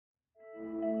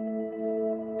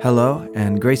Hello,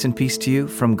 and grace and peace to you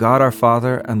from God our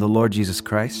Father and the Lord Jesus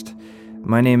Christ.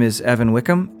 My name is Evan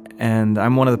Wickham, and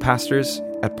I'm one of the pastors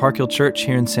at Park Hill Church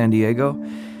here in San Diego.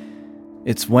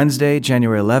 It's Wednesday,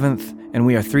 January 11th, and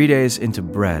we are 3 days into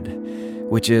Bread,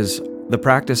 which is the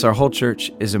practice our whole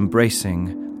church is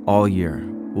embracing all year.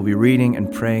 We'll be reading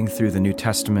and praying through the New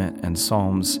Testament and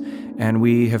Psalms, and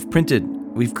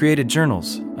we've created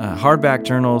journals, hardback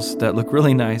journals that look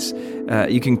really nice.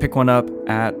 You can pick one up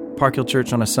at Park Hill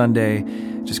Church on a Sunday.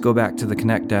 Just go back to the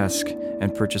Connect desk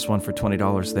and purchase one for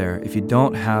 $20 there. If you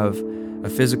don't have a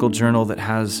physical journal that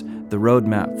has the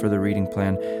roadmap for the reading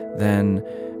plan, then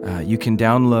you can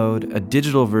download a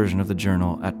digital version of the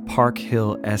journal at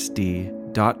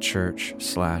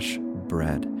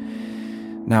parkhillsd.church/bread.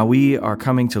 Now we are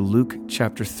coming to Luke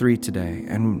chapter 3 today,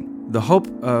 and the hope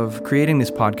of creating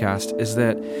this podcast is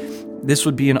that this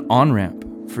would be an on-ramp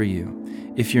for you.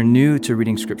 If you're new to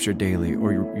reading Scripture daily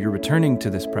or you're returning to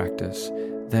this practice,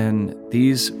 then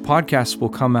these podcasts will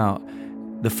come out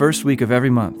the first week of every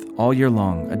month, all year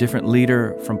long. A different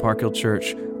leader from Park Hill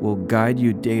Church will guide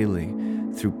you daily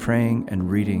through praying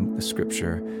and reading the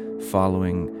Scripture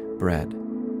following bread.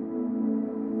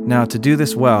 Now, to do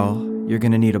this well, you're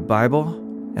going to need a Bible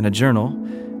and a journal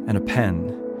and a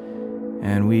pen.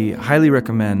 And we highly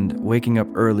recommend waking up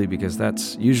early because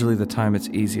that's usually the time it's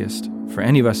easiest for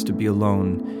any of us to be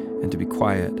alone and to be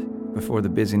quiet before the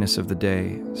busyness of the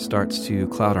day starts to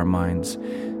cloud our minds.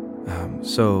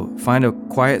 So find a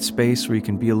quiet space where you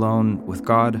can be alone with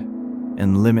God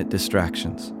and limit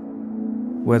distractions.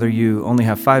 Whether you only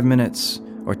have 5 minutes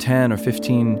or 10 or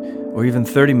 15 or even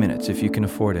 30 minutes if you can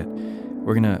afford it,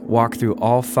 we're going to walk through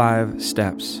all 5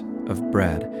 steps of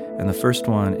bread. And the first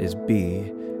one is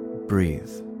breathe.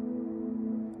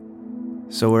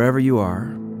 So wherever you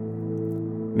are,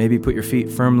 maybe put your feet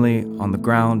firmly on the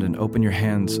ground and open your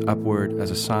hands upward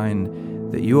as a sign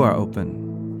that you are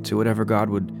open to whatever God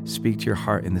would speak to your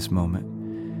heart in this moment.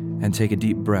 And take a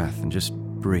deep breath and just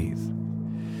breathe.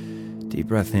 Deep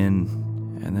breath in,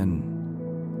 and then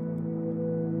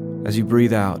as you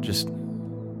breathe out, just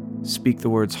speak the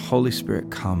words, Holy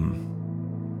Spirit, come.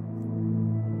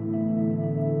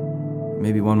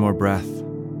 Maybe one more breath.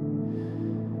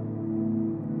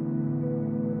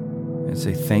 And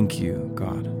say, thank you,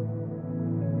 God,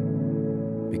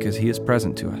 because He is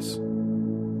present to us.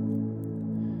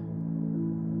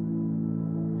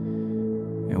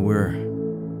 And we're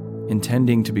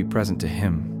intending to be present to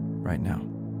Him right now.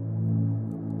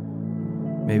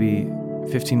 Maybe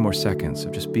 15 more seconds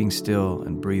of just being still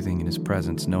and breathing in His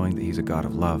presence, knowing that He's a God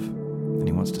of love and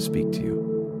He wants to speak to you.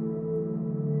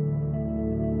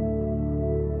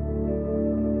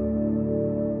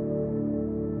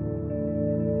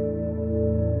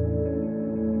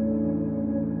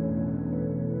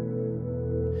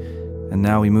 And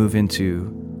now we move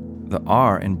into the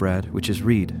R in bread, which is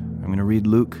read. I'm going to read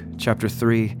Luke chapter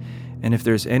 3. And if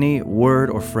there's any word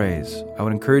or phrase, I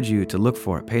would encourage you to look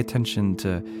for it. Pay attention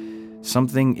to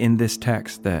something in this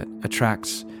text that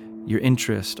attracts your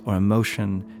interest or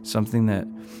emotion, something that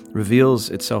reveals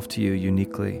itself to you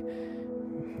uniquely.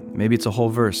 Maybe it's a whole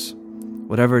verse.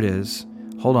 Whatever it is,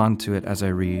 hold on to it as I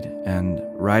read and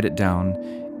write it down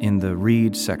in the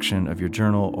read section of your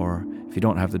journal, or if you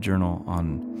don't have the journal,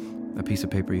 on a piece of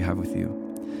paper you have with you.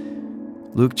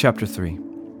 Luke chapter 3.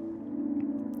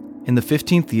 In the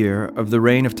 15th year of the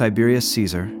reign of Tiberius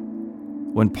Caesar,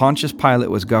 when Pontius Pilate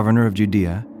was governor of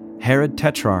Judea, Herod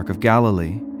tetrarch of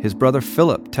Galilee, his brother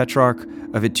Philip tetrarch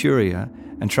of Iturea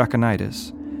and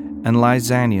Trachonitis, and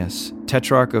Lysanias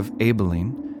tetrarch of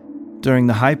Abilene, during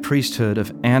the high priesthood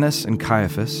of Annas and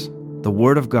Caiaphas, the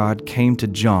word of God came to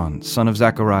John, son of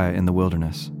Zechariah, in the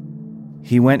wilderness.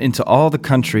 He went into all the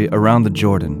country around the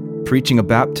Jordan, preaching a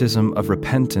baptism of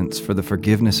repentance for the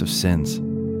forgiveness of sins.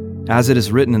 As it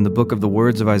is written in the book of the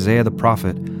words of Isaiah the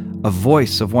prophet, a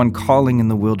voice of one calling in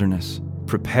the wilderness,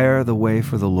 prepare the way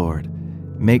for the Lord,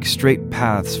 make straight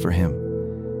paths for Him.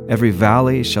 Every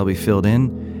valley shall be filled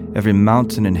in, every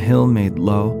mountain and hill made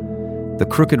low. The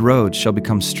crooked roads shall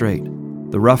become straight,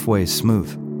 the rough ways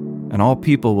smooth, and all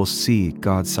people will see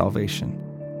God's salvation.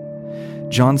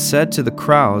 John said to the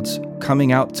crowds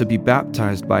coming out to be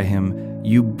baptized by him,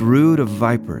 you brood of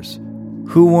vipers,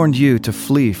 who warned you to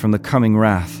flee from the coming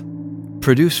wrath?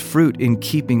 Produce fruit in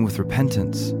keeping with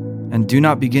repentance, and do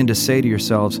not begin to say to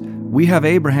yourselves, we have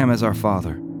Abraham as our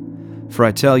father. For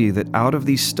I tell you that out of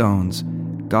these stones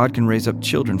God can raise up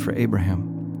children for Abraham.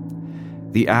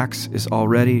 The axe is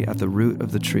already at the root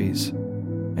of the trees,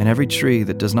 and every tree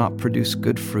that does not produce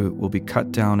good fruit will be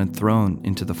cut down and thrown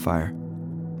into the fire.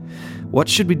 What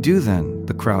should we do then?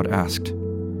 The crowd asked.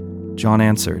 John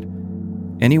answered,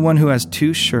 Anyone who has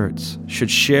 2 shirts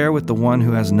should share with the one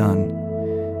who has none,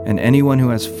 and anyone who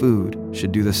has food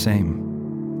should do the same."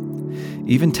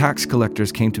 Even tax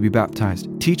collectors came to be baptized.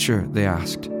 "Teacher," they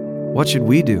asked, "what should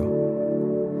we do?"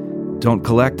 "Don't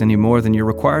collect any more than you're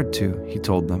required to," he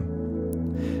told them.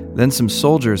 Then some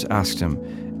soldiers asked him,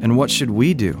 "And what should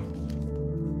we do?"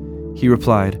 He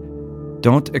replied,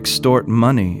 "Don't extort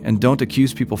money and don't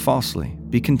accuse people falsely.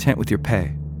 Be content with your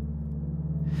pay."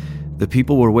 The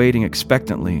people were waiting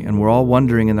expectantly and were all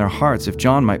wondering in their hearts if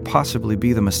John might possibly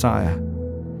be the Messiah.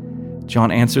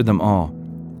 John answered them all,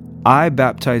 "I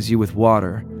baptize you with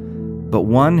water, but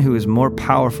one who is more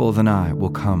powerful than I will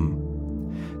come,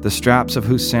 the straps of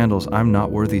whose sandals I'm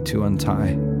not worthy to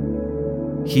untie.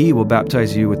 He will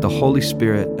baptize you with the Holy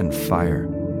Spirit and fire.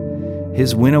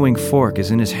 His winnowing fork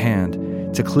is in his hand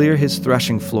to clear his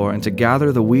threshing floor and to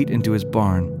gather the wheat into his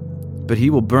barn, but he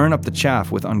will burn up the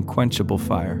chaff with unquenchable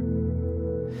fire."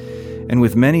 And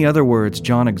with many other words,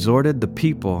 John exhorted the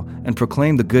people and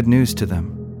proclaimed the good news to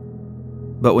them.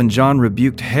 But when John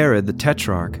rebuked Herod the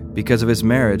Tetrarch because of his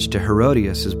marriage to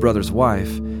Herodias, his brother's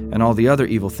wife, and all the other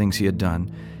evil things he had done,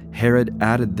 Herod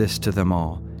added this to them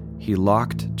all: he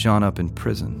locked John up in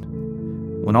prison.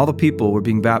 When all the people were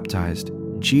being baptized,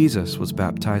 Jesus was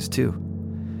baptized too.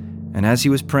 And as he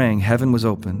was praying, heaven was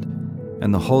opened,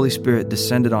 and the Holy Spirit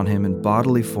descended on him in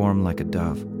bodily form like a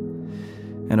dove.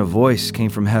 And a voice came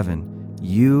from heaven,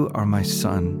 "You are my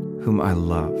Son, whom I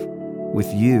love.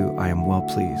 With you I am well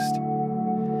pleased."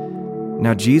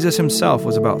 Now Jesus himself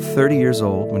was about 30 years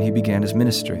old when he began his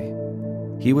ministry.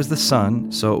 He was the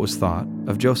son, so it was thought,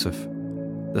 of Joseph,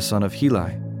 the son of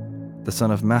Heli, the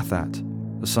son of Mathat,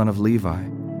 the son of Levi,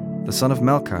 the son of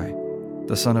Melchi,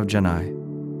 the son of Janai,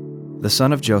 the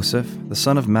son of Joseph, the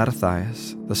son of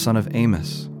Mattathias, the son of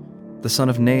Amos, the son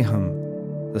of Nahum,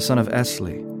 the son of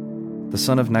Esli, the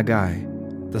son of Nagai,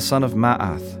 the son of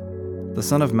Maath, the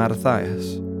son of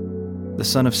Mattathias, the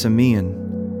son of Simeon,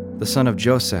 the son of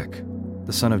Josech,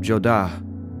 the son of Jodah,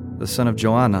 the son of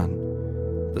Joanan,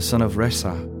 the son of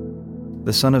Resa,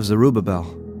 the son of Zerubbabel,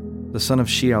 the son of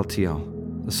Shealtiel,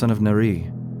 the son of Neri,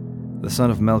 the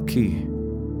son of Melchi,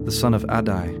 the son of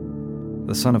Adai,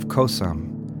 the son of Kosam,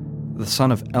 the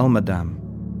son of Elmadam,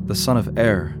 the son of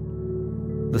Er,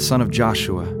 the son of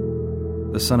Joshua,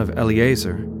 the son of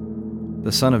Eleazar,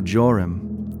 the son of Jorim,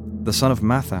 the son of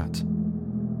Mathat,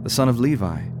 the son of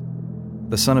Levi,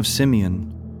 the son of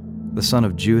Simeon, the son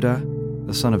of Judah,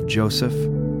 the son of Joseph,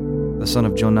 the son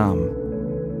of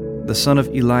Jonam, the son of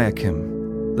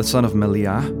Eliakim, the son of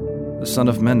Meliah, the son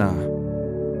of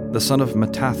Menah, the son of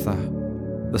Mattatha,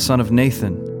 the son of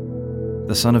Nathan,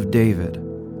 the son of David,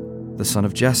 the son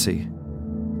of Jesse,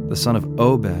 the son of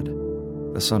Obed,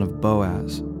 the son of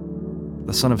Boaz,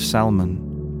 the son of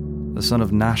Salmon, the son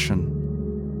of Nahshon,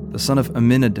 the son of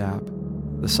Amminadab,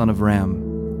 the son of Ram,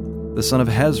 the son of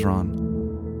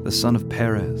Hezron, the son of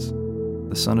Perez,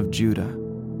 the son of Judah,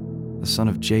 the son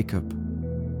of Jacob,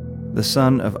 the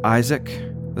son of Isaac,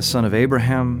 the son of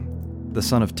Abraham, the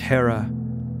son of Terah,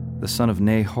 the son of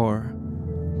Nahor,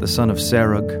 the son of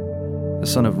Serug, the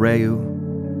son of Reu,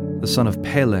 the son of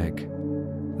Peleg,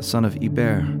 the son of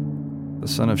Eber, the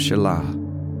son of Shelah,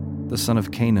 the son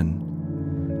of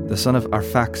Canaan, the son of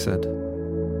Arphaxad,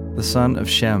 the son of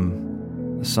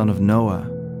Shem, the son of Noah,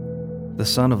 the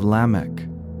son of Lamech,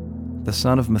 the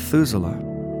son of Methuselah,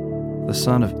 the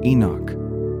son of Enoch,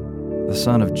 the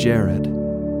son of Jared,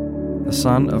 the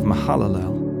son of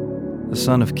Mahalalel, the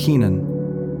son of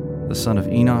Kenan, the son of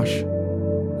Enosh,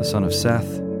 the son of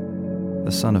Seth,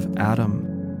 the son of Adam,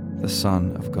 the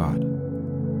Son of God.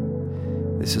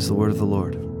 This is the word of the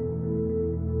Lord.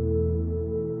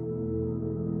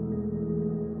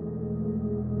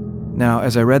 Now,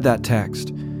 as I read that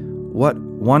text, what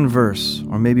one verse,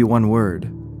 or maybe one word,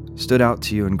 stood out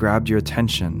to you and grabbed your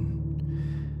attention?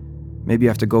 Maybe you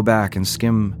have to go back and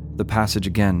skim the passage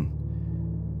again.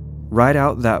 Write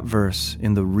out that verse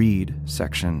in the read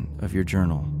section of your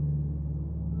journal.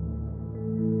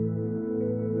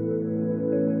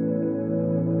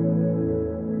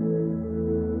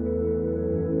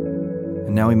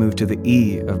 And now we move to the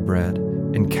E of bread,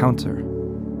 encounter.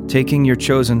 Taking your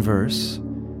chosen verse,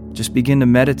 just begin to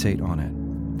meditate on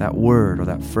it, that word or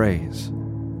that phrase.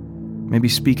 Maybe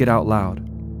speak it out loud.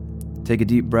 Take a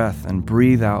deep breath and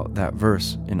breathe out that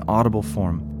verse in audible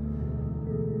form.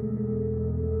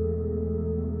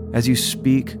 As you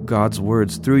speak God's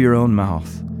words through your own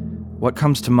mouth, what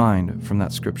comes to mind from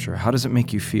that scripture? How does it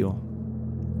make you feel?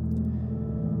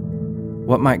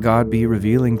 What might God be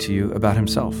revealing to you about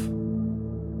himself,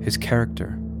 his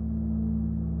character,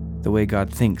 the way God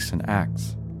thinks and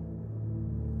acts?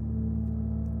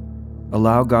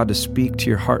 Allow God to speak to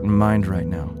your heart and mind right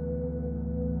now.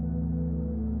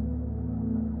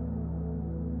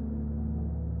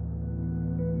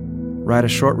 Write a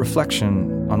short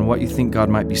reflection on what you think God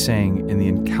might be saying in the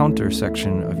encounter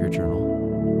section of your journal.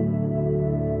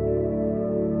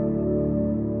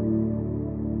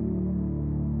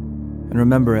 And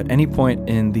remember, at any point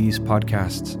in these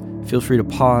podcasts, feel free to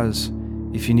pause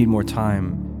if you need more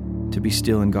time to be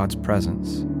still in God's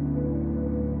presence.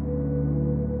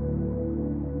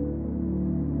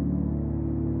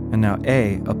 And now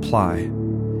A, apply.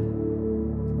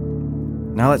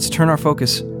 Now let's turn our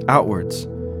focus outwards.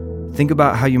 Think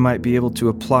about how you might be able to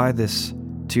apply this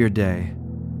to your day.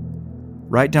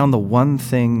 Write down the one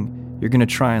thing you're going to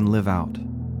try and live out.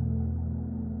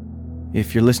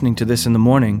 If you're listening to this in the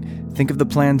morning, think of the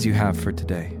plans you have for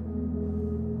today.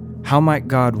 How might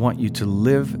God want you to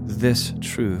live this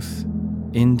truth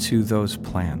into those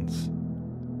plans?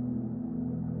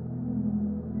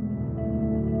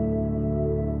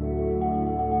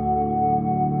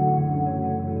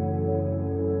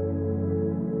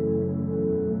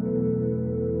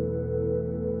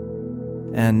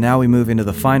 And now we move into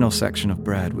the final section of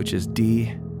bread, which is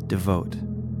D, devote.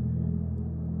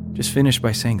 Just finish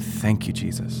by saying, thank you,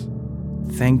 Jesus.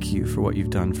 Thank you for what you've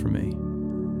done for me.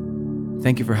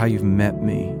 Thank you for how you've met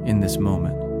me in this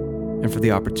moment and for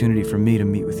the opportunity for me to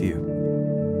meet with you.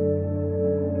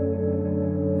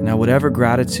 Now, whatever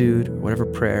gratitude, whatever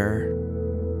prayer,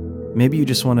 maybe you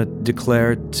just want to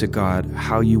declare to God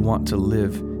how you want to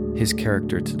live His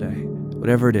character today.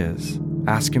 Whatever it is,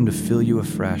 ask Him to fill you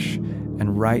afresh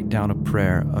and write down a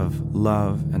prayer of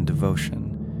love and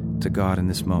devotion to God in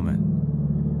this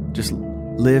moment. Just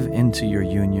live into your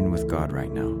union with God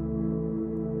right now.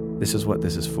 This is what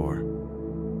this is for.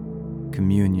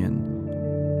 Communion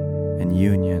and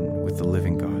union with the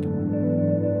living God.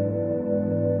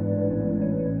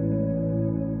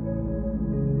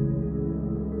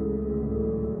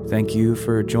 Thank you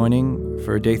for joining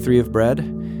for day 3 of Bread.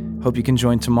 Hope you can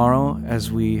join tomorrow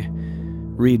as we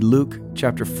read Luke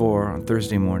chapter 4 on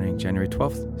Thursday morning, January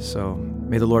 12th. So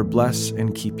may the Lord bless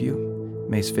and keep you.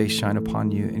 May His face shine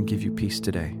upon you and give you peace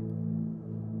today.